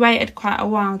 Because I'd waited quite a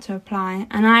while to apply.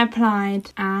 And I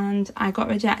applied and I got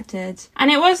rejected.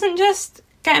 And it wasn't just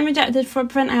getting rejected for a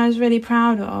print I was really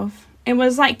proud of. It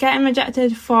was like getting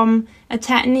rejected from a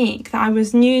technique that I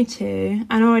was new to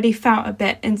and already felt a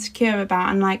bit insecure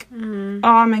about and like, oh,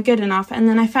 am I good enough? And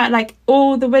then I felt like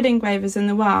all the wood engravers in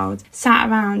the world sat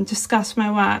around, discussed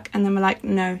my work, and then were like,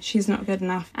 no, she's not good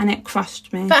enough. And it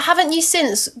crushed me. But haven't you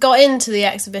since got into the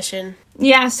exhibition?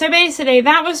 Yeah, so basically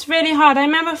that was really hard. I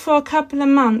remember for a couple of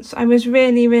months I was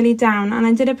really, really down, and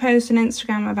I did a post on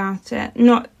Instagram about it,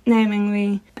 not naming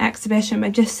the exhibition,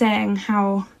 but just saying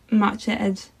how much it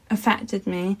had affected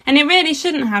me. And it really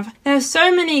shouldn't have. There are so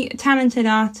many talented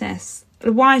artists.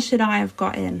 Why should I have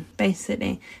got in,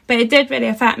 basically? But it did really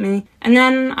affect me. And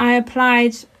then I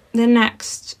applied the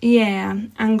next year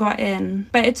and got in.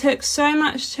 But it took so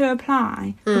much to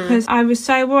apply because I was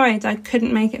so worried I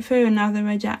couldn't make it through another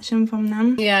rejection from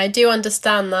them. Yeah, I do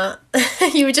understand that.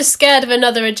 You were just scared of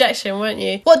another rejection, weren't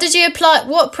you? What did you apply?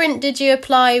 What print did you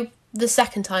apply the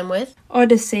second time with?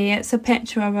 Odyssey. It's a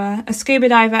picture of a scuba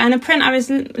diver and a print I was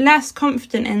less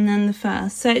confident in than the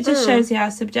first. So it just shows you how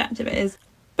subjective it is.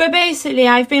 But basically,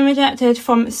 I've been rejected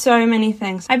from so many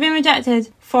things. I've been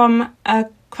rejected from a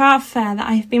craft fair that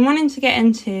I've been wanting to get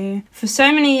into for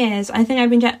so many years. I think I've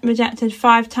been rejected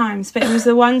 5 times, but it was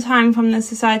the one time from the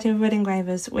Society of Wood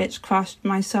Engravers which crushed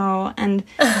my soul, and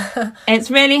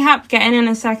it's really helped getting in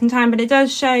a second time. But it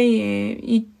does show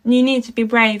you need to be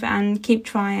brave and keep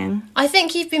trying. I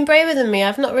think you've been braver than me.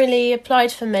 I've not really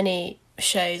applied for many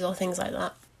shows or things like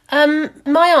that.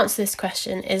 My answer to this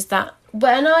question is that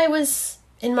when I was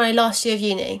in my last year of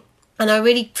uni, and I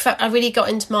really got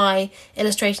into my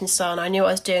illustration style, and I knew what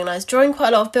I was doing, and I was drawing quite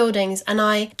a lot of buildings, and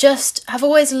I just have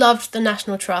always loved the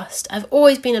National Trust. I've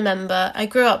always been a member. I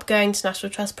grew up going to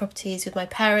National Trust properties with my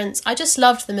parents. I just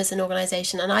loved them as an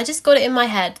organisation, and I just got it in my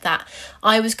head that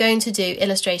I was going to do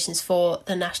illustrations for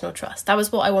the National Trust. That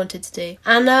was what I wanted to do.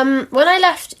 And when I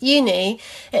left uni,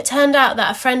 it turned out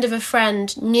that a friend of a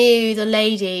friend knew the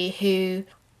lady who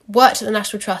worked at the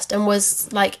National Trust and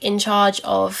was like in charge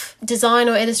of design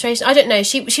or illustration. I don't know.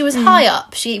 She was high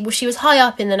up. She was high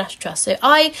up in the National Trust. So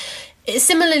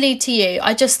similarly to you,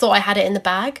 I just thought I had it in the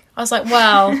bag. I was like,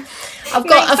 well,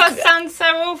 That sounds so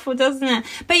awful, doesn't it?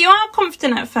 But you are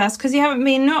confident at first because you haven't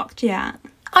been knocked yet.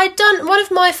 One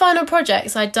of my final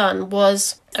projects I'd done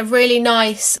was a really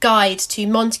nice guide to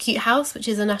Montacute House, which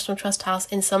is a National Trust house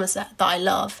in Somerset that I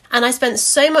love. And I spent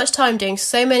so much time doing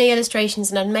so many illustrations,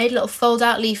 and I'd made a little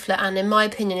fold-out leaflet, and in my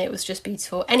opinion, it was just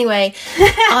beautiful. Anyway,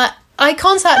 I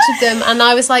contacted them, and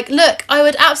I was like, look, I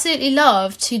would absolutely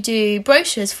love to do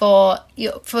brochures for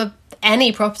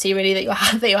any property, really, that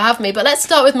you have me. But let's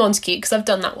start with Montacute, because I've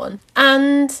done that one.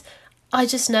 And I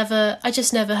just never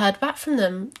heard back from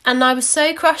them, and I was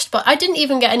so crushed. But I didn't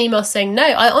even get an email saying no.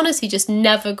 I honestly just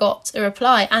never got a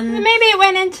reply, and maybe it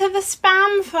went into the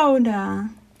spam folder.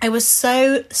 I was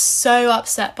so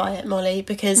upset by it, Molly,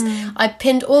 because I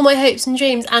pinned all my hopes and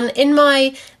dreams. And in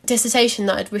my dissertation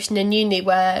that I'd written in uni,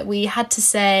 where we had to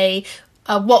say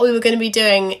what we were going to be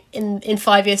doing in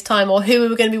 5 years' time, or who we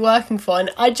were going to be working for, and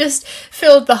I just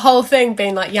filled the whole thing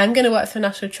being like, yeah, I'm going to work for the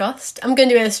National Trust, I'm going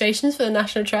to do illustrations for the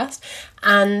National Trust.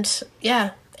 And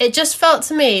yeah, it just felt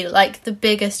to me like the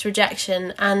biggest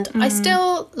rejection. And I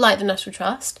still like the National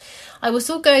Trust. I will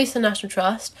still go to the National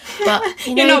Trust, but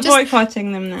you're not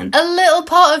boycotting them then. A little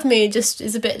part of me just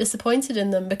is a bit disappointed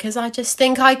in them, because I just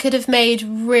think I could have made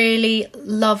really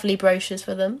lovely brochures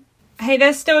for them. Hey,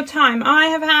 there's still time. I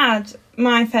have had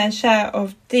my fair share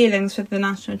of dealings with the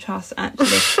National Trust,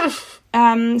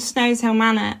 actually. Snows Hill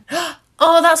Manor.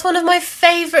 Oh, that's one of my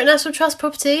favourite National Trust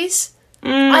properties.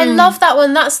 I love that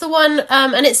one. That's the one,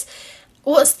 and it's...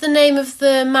 What's the name of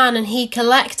the man? And he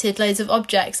collected loads of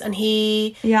objects, and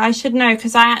he... Yeah, I should know,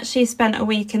 because I actually spent a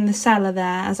week in the cellar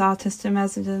there as artist in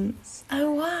residence.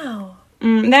 Oh, wow.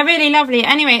 They're really lovely.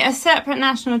 Anyway, a separate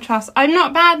National Trust. I'm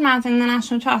not bad-mouthing the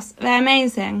National Trust. They're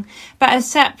amazing. But a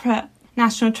separate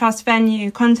National Trust venue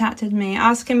contacted me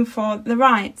asking for the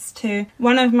rights to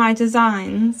one of my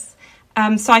designs.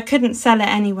 So I couldn't sell it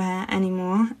anywhere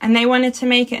anymore. And they wanted to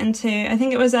make it into, I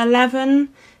think it was 11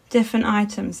 different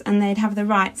items, and they'd have the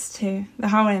rights to the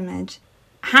whole image.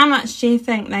 How much do you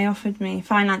think they offered me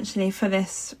financially for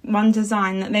this one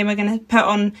design that they were going to put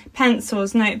on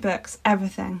pencils, notebooks,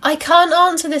 everything? I can't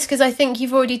answer this because I think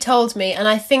you've already told me, and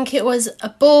I think it was a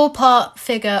ballpark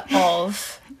figure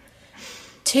of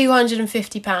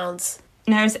 £250.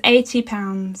 No, it was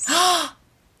 £80.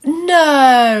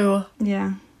 No.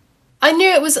 Yeah. I knew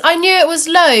it was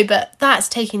low, but that's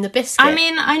taking the biscuit. I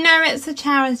mean, I know it's a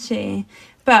charity,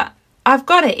 but I've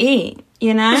got to eat,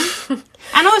 you know?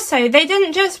 And also, they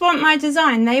didn't just want my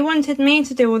design. They wanted me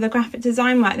to do all the graphic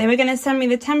design work. They were going to send me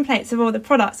the templates of all the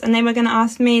products, and they were going to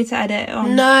ask me to edit it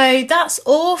on. No, that's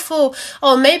awful.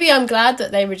 Oh, maybe I'm glad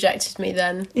that they rejected me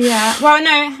then. Yeah. Well,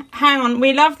 no, hang on.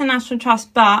 We love the National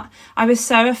Trust, but I was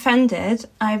so offended.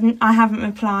 I haven't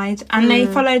replied. And they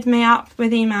followed me up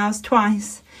with emails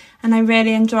twice. And I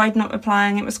really enjoyed not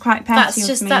replying. It was quite petty of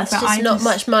me. That's just not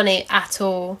much money at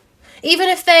all. Even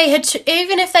if they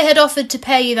had offered to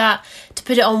pay you that to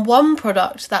put it on one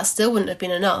product, that still wouldn't have been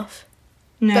enough.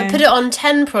 No. But put it on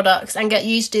 10 products and get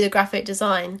you to do the graphic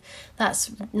design.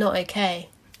 That's not okay.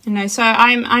 No, so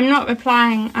I'm not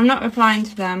replying. I'm not replying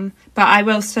to them, but I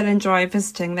will still enjoy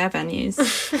visiting their venues.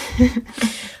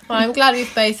 Well, I'm glad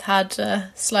we've both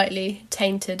had slightly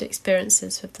tainted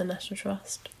experiences with the National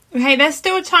Trust. Hey, there's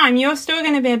still time. You're still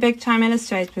going to be a big-time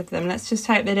illustrator with them. Let's just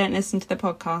hope they don't listen to the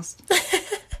podcast.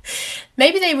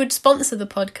 Maybe they would sponsor the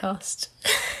podcast.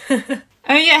 Oh,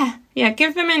 yeah. Yeah,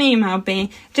 give them an email,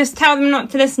 B. Just tell them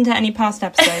not to listen to any past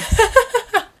episodes.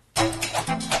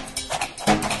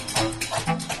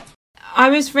 I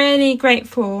was really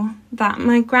grateful that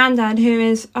my granddad, who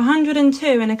is 102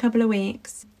 in a couple of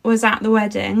weeks, was at the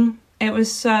wedding.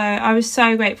 I was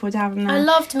so grateful to have him there. I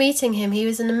loved meeting him. He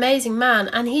was an amazing man,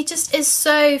 and he just is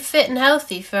so fit and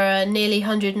healthy for a nearly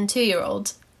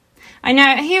 102-year-old. I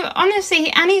know,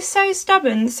 he's so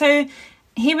stubborn. So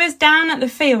he was down at the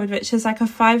field, which is like a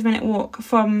 5-minute walk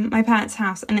from my parents'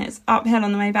 house, and it's uphill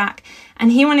on the way back.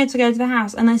 And he wanted to go to the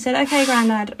house, and I said, okay,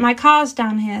 Grandad, my car's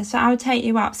down here, so I'll take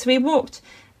you up. So we walked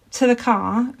to the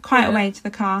car, quite a way to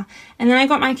the car, and then I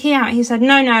got my key out. He said,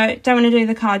 no, don't want to do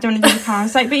the car. I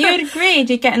was like, but you had agreed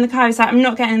you'd get in the car. He's like, I'm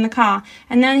not getting in the car.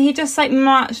 And then he just like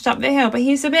marched up the hill, but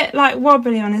he's a bit like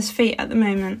wobbly on his feet at the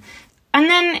moment. And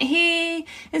then he,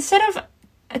 instead of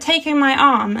taking my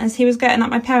arm as he was getting up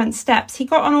my parents' steps, he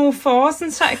got on all fours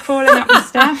and started crawling up the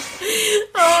steps.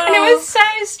 Oh. And it was so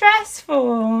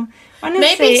stressful. Honestly.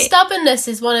 Maybe stubbornness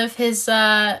is one of his,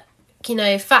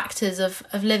 factors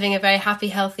of living a very happy,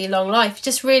 healthy, long life.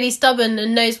 Just really stubborn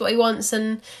and knows what he wants,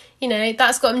 and,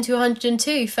 that's got him to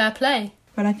 102. Fair play.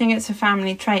 But I think it's a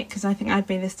family trait, because I think I'd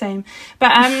be the same.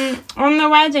 But on the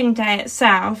wedding day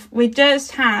itself, we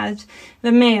just had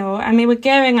the meal, and we were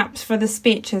gearing up for the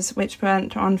speeches, which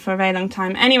went on for a very long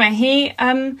time. Anyway,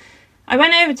 I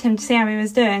went over to him to see how he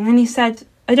was doing, and he said,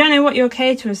 I don't know what your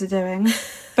caterers are doing,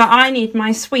 but I need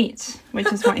my sweet,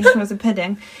 which is what he calls a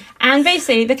pudding. And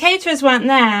basically, the caterers weren't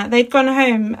there. They'd gone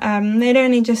home. They'd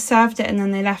only just served it, and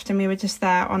then they left, and we were just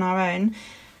there on our own.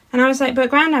 And I was like, but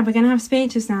Grandad, we're going to have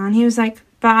speeches now. And he was like,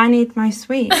 but I need my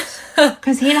sweet.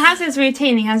 Because he has his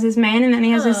routine. He has his main and then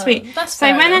he has his sweet. So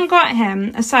I went and got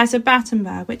him a slice of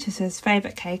Battenberg, which is his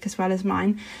favourite cake as well as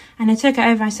mine. And I took it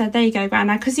over. I said, there you go,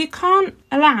 Grandad. Because you can't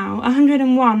allow a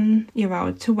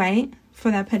 101-year-old to wait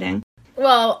for their pudding.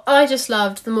 Well, I just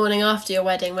loved the morning after your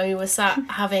wedding when we were sat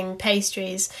having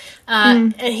pastries.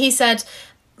 And he said,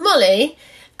 Molly,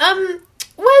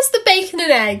 where's the bacon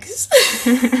and eggs?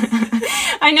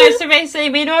 I know, so basically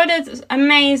we'd ordered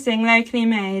amazing locally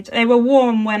made. They were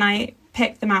warm when I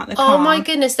picked them out the car. Oh my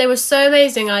goodness, they were so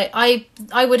amazing. I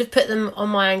would have put them on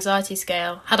my anxiety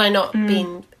scale had I not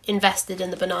been invested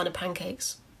in the banana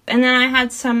pancakes. And then I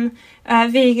had some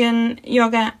vegan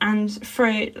yogurt and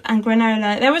fruit and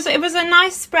granola. It was a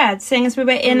nice spread, seeing as we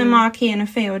were in a marquee in a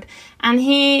field. And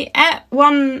he ate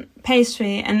one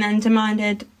pastry and then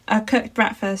demanded a cooked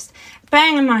breakfast.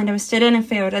 Bearing in mind I was still in a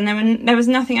field and there was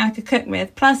nothing I could cook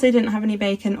with. Plus they didn't have any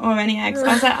bacon or any eggs.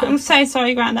 I was like, I'm so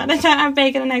sorry, Grandad, I don't have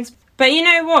bacon and eggs. But you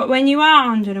know what? When you are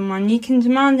 101, you can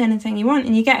demand anything you want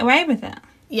and you get away with it.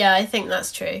 Yeah, I think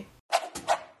that's true.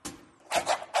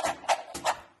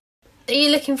 Are you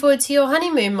looking forward to your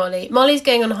honeymoon, Molly? Molly's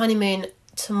going on a honeymoon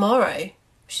tomorrow,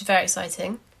 which is very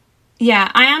exciting.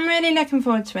 Yeah, I am really looking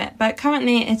forward to it, but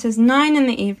currently it is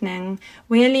 9 p.m.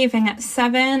 We are leaving at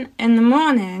 7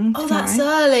 a.m. Oh, that's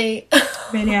early.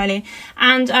 Really early.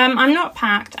 And I'm not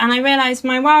packed, and I realised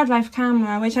my wildlife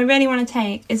camera, which I really want to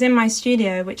take, is in my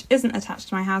studio, which isn't attached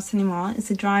to my house anymore.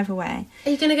 It's a drive away.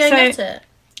 Are you going to go and get it?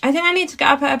 I think I need to get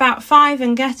up at about 5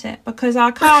 and get it, because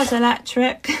our car's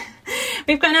electric.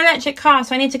 We've got an electric car,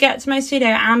 so I need to get to my studio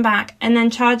and back, and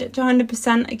then charge it to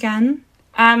 100% again.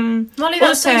 Molly,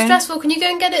 that's so stressful. Can you go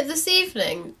and get it this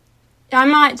evening? I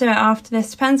might do it after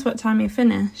this. Depends what time we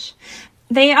finish.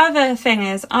 The other thing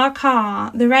is, our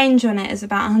car, the range on it is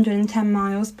about 110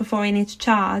 miles before we need to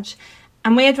charge.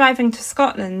 And we are driving to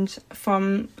Scotland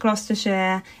from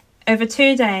Gloucestershire over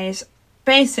 2 days.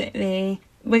 Basically,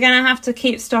 we're going to have to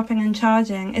keep stopping and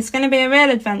charging. It's going to be a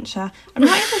real adventure. I'm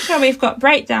not even sure we've got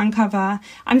breakdown cover.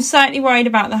 I'm slightly worried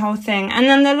about the whole thing. And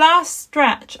then the last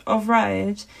stretch of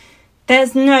road,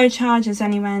 there's no charges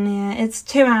anywhere near. It's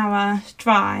 2-hour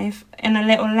drive in a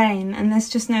little lane and there's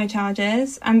just no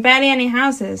charges and barely any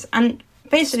houses. And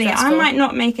basically, stressful. I might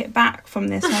not make it back from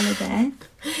this holiday.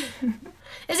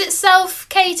 Is it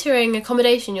self-catering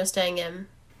accommodation you're staying in?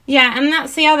 Yeah, and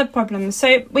that's the other problem.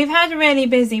 So we've had a really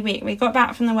busy week. We got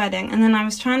back from the wedding and then I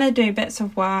was trying to do bits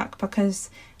of work because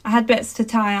I had bits to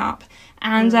tie up.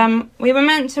 And we were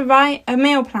meant to write a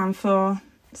meal plan for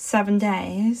 7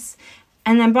 days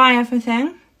and then buy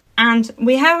everything. And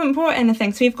we haven't bought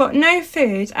anything, so we've got no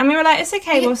food. And we were like, it's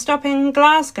okay, we'll stop in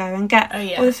Glasgow and get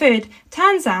all the food.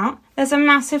 Turns out there's a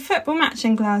massive football match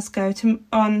in Glasgow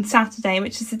on Saturday,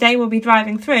 which is the day we'll be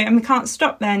driving through, and we can't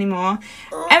stop there anymore.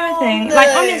 Everything. No. Like,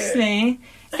 honestly,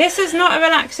 this is not a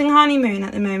relaxing honeymoon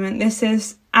at the moment. This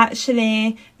is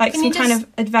actually like some kind of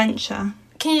adventure.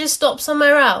 Can you just stop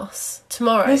somewhere else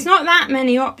tomorrow? There's not that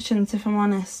many options, if I'm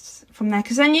honest. From there,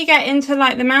 because then you get into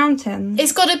like the mountains.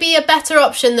 It's got to be a better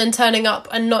option than turning up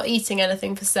and not eating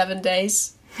anything for 7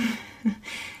 days.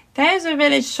 There's a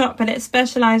village shop, but it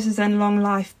specialises in long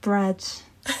life bread.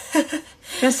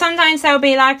 But sometimes there'll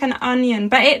be like an onion,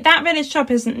 but that village shop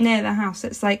isn't near the house.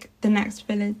 It's like the next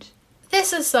village.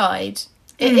 this aside,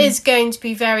 it is going to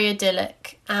be very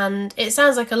idyllic, and it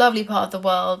sounds like a lovely part of the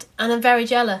world, and I'm very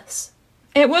jealous.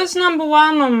 It was number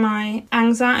 1 on my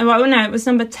anxiety... Well, no, it was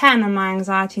number 10 on my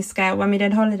anxiety scale when we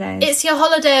did holidays. It's your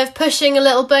holiday of pushing a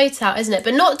little boat out, isn't it?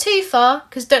 But not too far,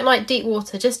 because don't like deep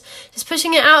water. Just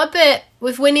pushing it out a bit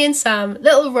with Winnie and Sam,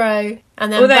 little row,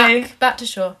 and then back to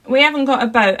shore. We haven't got a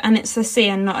boat, and it's the sea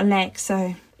and not a lake,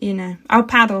 so, I'll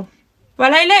paddle.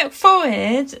 Well, I look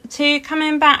forward to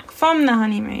coming back from the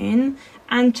honeymoon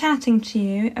and chatting to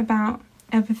you about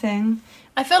everything.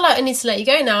 I feel like I need to let you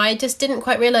go now. I just didn't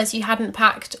quite realise you hadn't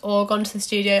packed or gone to the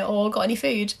studio or got any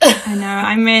food. I know,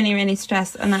 I'm really, really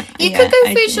stressed. And you could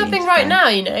go food shopping right now,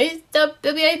 They'll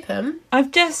be open.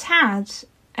 I've just had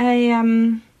a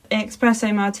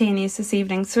espresso martinis this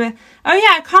evening. So,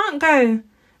 I can't go.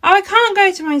 I can't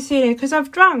go to my studio because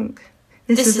I've drunk.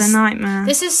 This is a nightmare.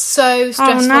 This is so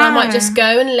stressful. No. I might just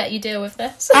go and let you deal with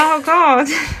this. Oh, God.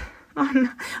 Oh, no.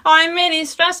 I'm really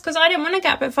stressed because I didn't want to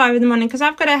get up at 5 a.m. because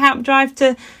I've got to help drive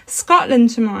to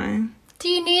Scotland tomorrow. Do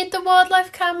you need the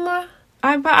wildlife camera?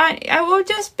 I will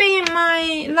just be in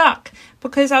my luck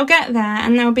because I'll get there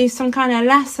and there'll be some kind of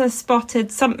lesser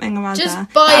spotted something or other.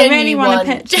 Just buy a new one.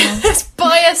 Picture. Just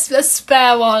buy a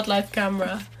spare wildlife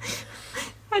camera.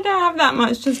 I don't have that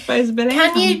much disposability.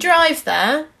 Can you drive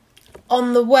there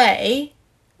on the way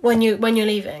when you're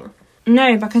leaving?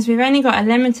 No, because we've only got a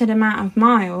limited amount of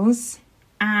miles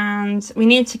and we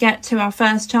need to get to our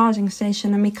first charging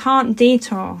station and we can't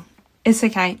detour. It's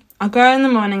okay. I'll go in the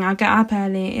morning, I'll get up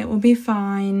early, it will be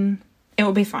fine. It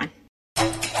will be fine.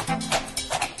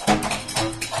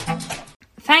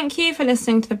 Thank you for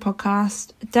listening to the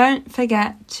podcast. Don't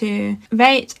forget to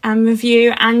rate and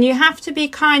review, and you have to be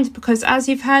kind because, as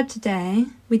you've heard today,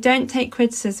 we don't take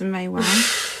criticism very well.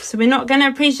 So we're not going to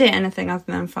appreciate anything other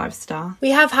than 5-star. We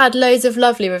have had loads of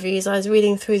lovely reviews. I was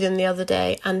reading through them the other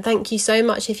day, and thank you so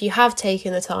much if you have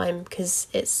taken the time, because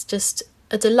it's just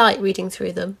a delight reading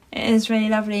through them. It is really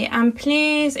lovely. And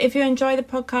please, if you enjoy the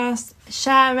podcast,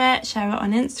 share it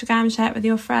on Instagram, share it with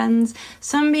your friends.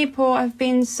 Some people have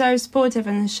been so supportive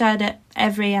and shared it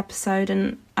every episode,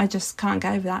 and I just can't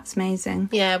get over that. It's amazing.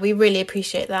 Yeah, we really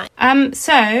appreciate that.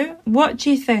 So what do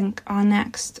you think our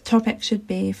next topic should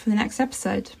be for the next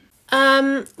episode?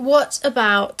 What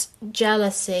about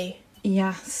jealousy?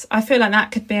 Yes, I feel like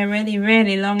that could be a really,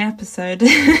 really long episode.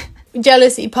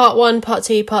 Jealousy, part 1, part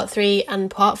 2, part 3,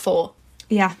 and part 4.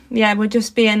 Yeah, we'll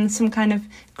just be in some kind of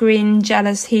green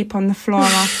jealous heap on the floor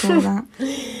after all that.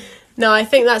 No, I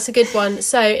think that's a good one.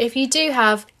 So if you do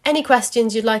have any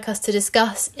questions you'd like us to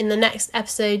discuss in the next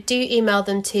episode, do email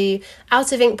them to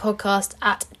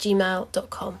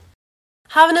outofinkpodcast@gmail.com.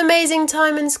 Have an amazing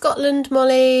time in Scotland,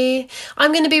 Molly.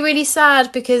 I'm going to be really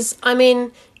sad because,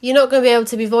 you're not going to be able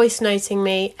to be voice noting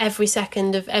me every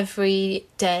second of every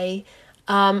day.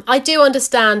 I do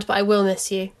understand, but I will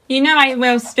miss you. I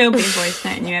will still be voice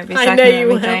noting you every second I know you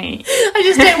will. day. I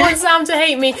just don't want Sam to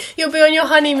hate me. You'll be on your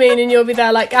honeymoon and you'll be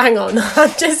there like, hang on,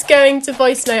 I'm just going to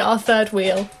voice note our third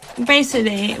wheel.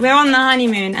 Basically, we're on the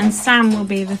honeymoon and Sam will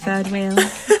be the third wheel.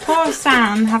 Poor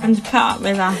Sam having to put up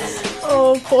with us.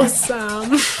 Oh, poor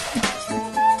Sam.